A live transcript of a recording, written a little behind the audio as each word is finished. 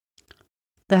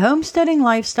The homesteading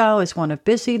lifestyle is one of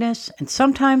busyness and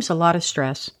sometimes a lot of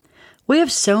stress. We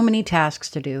have so many tasks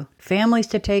to do, families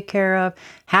to take care of,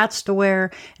 hats to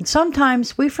wear, and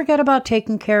sometimes we forget about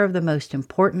taking care of the most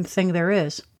important thing there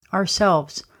is,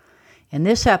 ourselves. In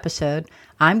this episode,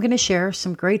 I'm going to share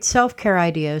some great self-care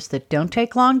ideas that don't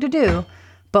take long to do,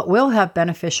 but will have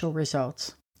beneficial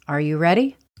results. Are you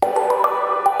ready?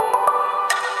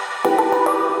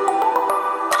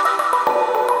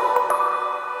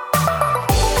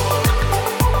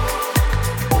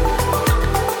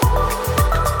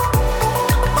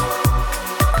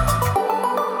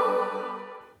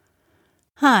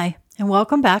 Hi, and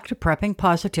welcome back to Prepping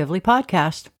Positively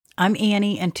podcast. I'm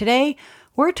Annie, and today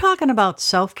we're talking about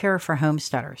self-care for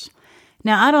homesteaders.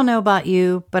 Now, I don't know about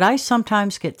you, but I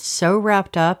sometimes get so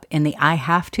wrapped up in the I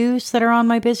have to's that are on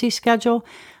my busy schedule,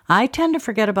 I tend to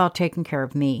forget about taking care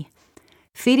of me.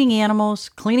 Feeding animals,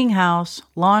 cleaning house,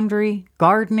 laundry,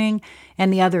 gardening,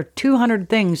 and the other 200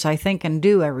 things I think and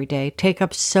do every day take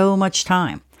up so much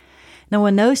time. Now,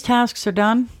 when those tasks are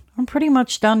done, I'm pretty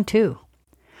much done too.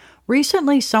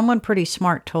 Recently, someone pretty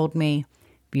smart told me,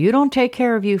 if you don't take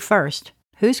care of you first,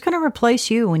 who's going to replace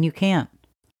you when you can't?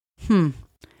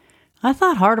 I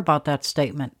thought hard about that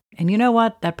statement, and you know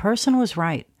what? That person was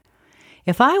right.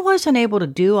 If I wasn't able to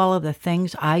do all of the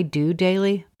things I do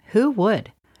daily, who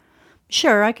would?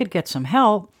 Sure, I could get some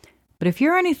help, but if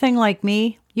you're anything like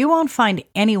me, you won't find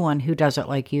anyone who does it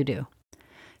like you do.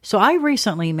 So I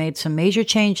recently made some major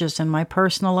changes in my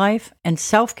personal life, and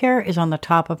self-care is on the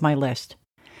top of my list.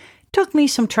 Took me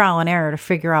some trial and error to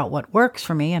figure out what works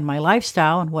for me and my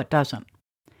lifestyle and what doesn't.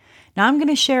 Now I'm going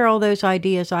to share all those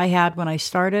ideas I had when I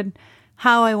started,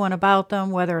 how I went about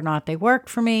them, whether or not they worked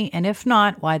for me, and if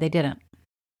not, why they didn't.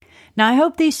 Now I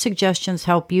hope these suggestions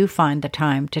help you find the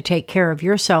time to take care of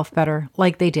yourself better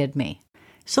like they did me.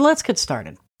 So let's get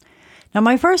started. Now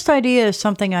my first idea is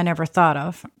something I never thought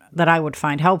of, that I would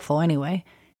find helpful anyway,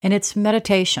 and it's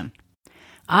meditation.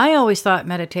 I always thought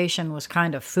meditation was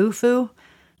kind of foo-foo.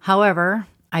 However,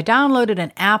 I downloaded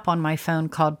an app on my phone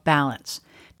called Balance.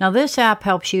 Now, this app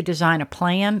helps you design a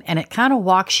plan, and it kind of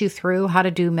walks you through how to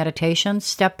do meditation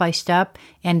step by step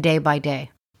and day by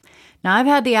day. Now, I've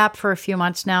had the app for a few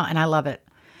months now, and I love it.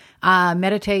 I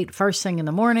meditate first thing in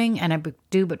the morning, and I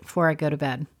do it before I go to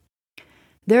bed.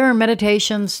 There are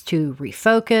meditations to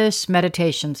refocus,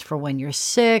 meditations for when you're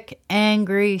sick,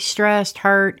 angry, stressed,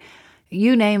 hurt.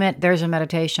 You name it, there's a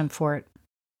meditation for it.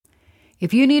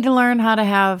 If you need to learn how to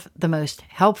have the most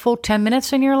helpful 10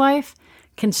 minutes in your life,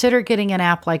 consider getting an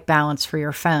app like Balance for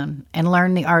your phone and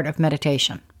learn the art of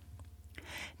meditation.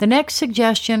 The next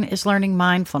suggestion is learning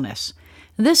mindfulness.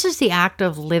 This is the act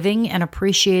of living and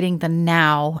appreciating the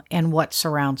now and what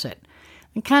surrounds it.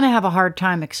 I kind of have a hard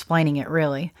time explaining it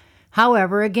really.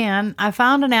 However, again, I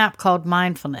found an app called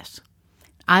Mindfulness.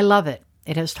 I love it.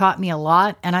 It has taught me a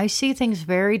lot, and I see things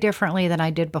very differently than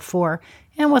I did before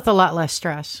and with a lot less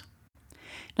stress.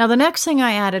 Now, the next thing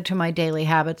I added to my daily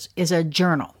habits is a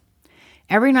journal.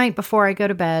 Every night before I go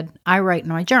to bed, I write in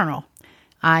my journal.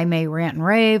 I may rant and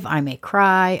rave, I may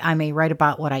cry, I may write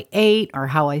about what I ate or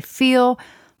how I feel,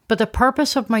 but the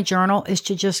purpose of my journal is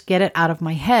to just get it out of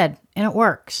my head, and it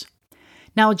works.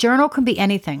 Now, a journal can be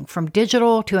anything from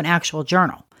digital to an actual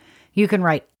journal. You can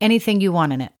write anything you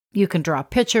want in it. You can draw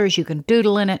pictures, you can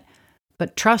doodle in it,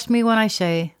 but trust me when I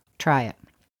say, try it.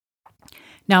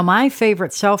 Now, my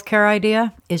favorite self-care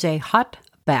idea is a hot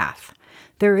bath.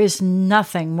 There is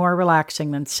nothing more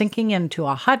relaxing than sinking into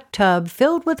a hot tub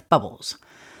filled with bubbles.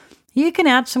 You can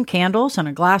add some candles and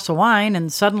a glass of wine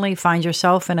and suddenly find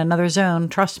yourself in another zone.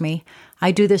 Trust me,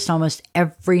 I do this almost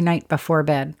every night before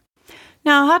bed.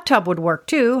 Now, a hot tub would work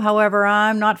too. However,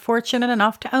 I'm not fortunate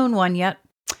enough to own one yet.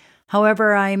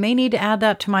 However, I may need to add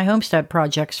that to my homestead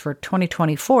projects for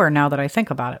 2024 now that I think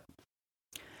about it.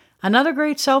 Another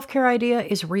great self-care idea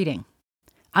is reading.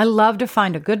 I love to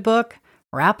find a good book,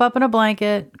 wrap up in a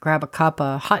blanket, grab a cup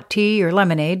of hot tea or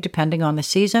lemonade, depending on the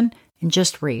season, and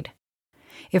just read.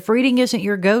 If reading isn't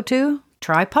your go-to,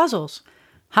 try puzzles.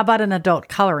 How about an adult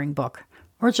coloring book?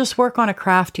 Or just work on a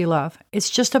craft you love.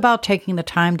 It's just about taking the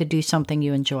time to do something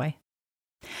you enjoy.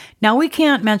 Now, we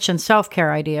can't mention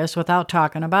self-care ideas without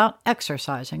talking about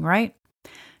exercising, right?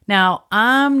 Now,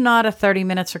 I'm not a 30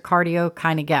 minutes of cardio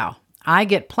kind of gal. I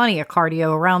get plenty of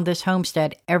cardio around this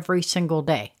homestead every single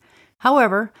day.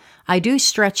 However, I do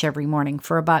stretch every morning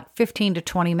for about 15 to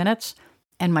 20 minutes,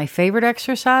 and my favorite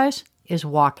exercise is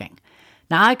walking.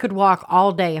 Now, I could walk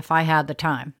all day if I had the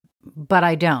time, but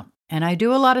I don't, and I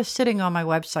do a lot of sitting on my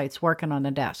websites working on the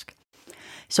desk.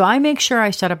 So I make sure I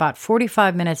set about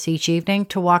 45 minutes each evening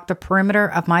to walk the perimeter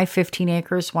of my 15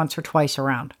 acres once or twice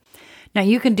around. Now,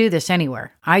 you can do this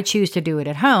anywhere. I choose to do it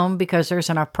at home because there's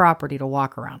enough property to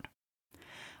walk around.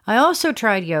 I also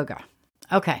tried yoga.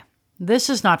 Okay, this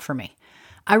is not for me.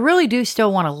 I really do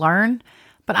still want to learn,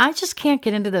 but I just can't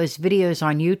get into those videos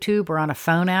on YouTube or on a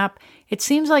phone app. It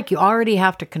seems like you already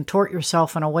have to contort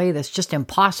yourself in a way that's just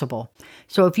impossible.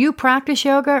 So if you practice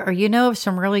yoga or you know of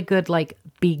some really good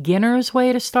beginner's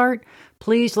way to start,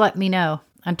 please let me know.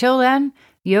 Until then,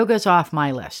 yoga's off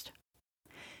my list.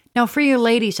 Now for you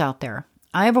ladies out there,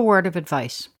 I have a word of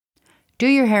advice. Do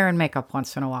your hair and makeup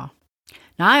once in a while.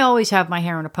 Now I always have my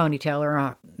hair in a ponytail or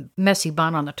a messy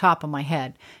bun on the top of my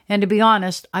head. And to be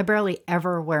honest, I barely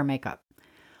ever wear makeup.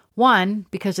 One,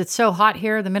 because it's so hot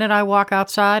here, the minute I walk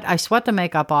outside, I sweat the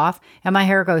makeup off and my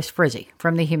hair goes frizzy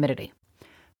from the humidity.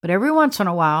 But every once in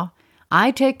a while,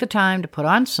 I take the time to put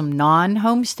on some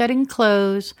non-homesteading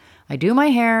clothes, I do my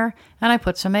hair, and I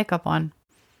put some makeup on.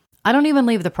 I don't even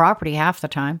leave the property half the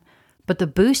time, but the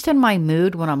boost in my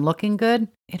mood when I'm looking good,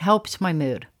 it helps my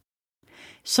mood.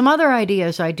 Some other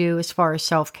ideas I do as far as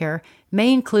self-care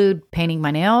may include painting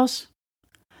my nails,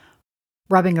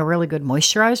 rubbing a really good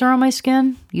moisturizer on my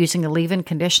skin, using a leave-in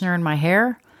conditioner in my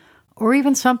hair, or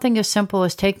even something as simple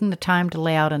as taking the time to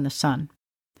lay out in the sun.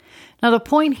 Now, the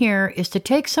point here is to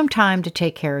take some time to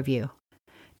take care of you.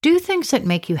 Do things that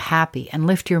make you happy and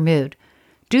lift your mood.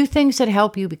 Do things that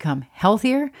help you become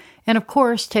healthier, and of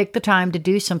course, take the time to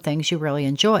do some things you really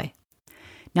enjoy.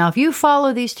 Now, if you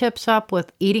follow these tips up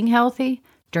with eating healthy,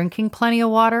 drinking plenty of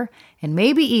water, and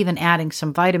maybe even adding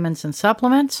some vitamins and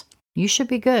supplements, you should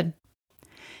be good.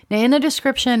 Now, in the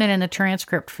description and in the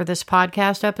transcript for this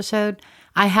podcast episode,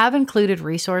 I have included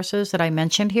resources that I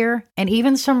mentioned here, and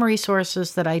even some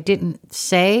resources that I didn't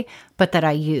say, but that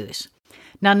I use.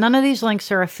 Now, none of these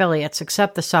links are affiliates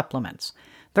except the supplements.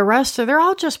 The rest, they're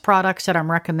all just products that I'm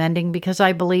recommending because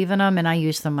I believe in them and I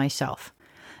use them myself.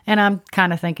 And I'm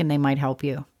kind of thinking they might help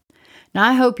you. Now,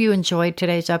 I hope you enjoyed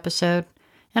today's episode,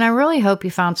 and I really hope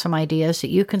you found some ideas that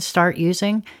you can start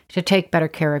using to take better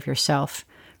care of yourself.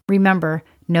 Remember,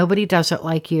 nobody does it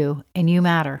like you, and you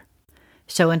matter.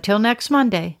 So until next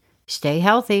Monday, stay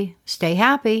healthy, stay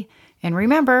happy, and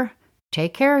remember,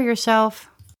 take care of yourself.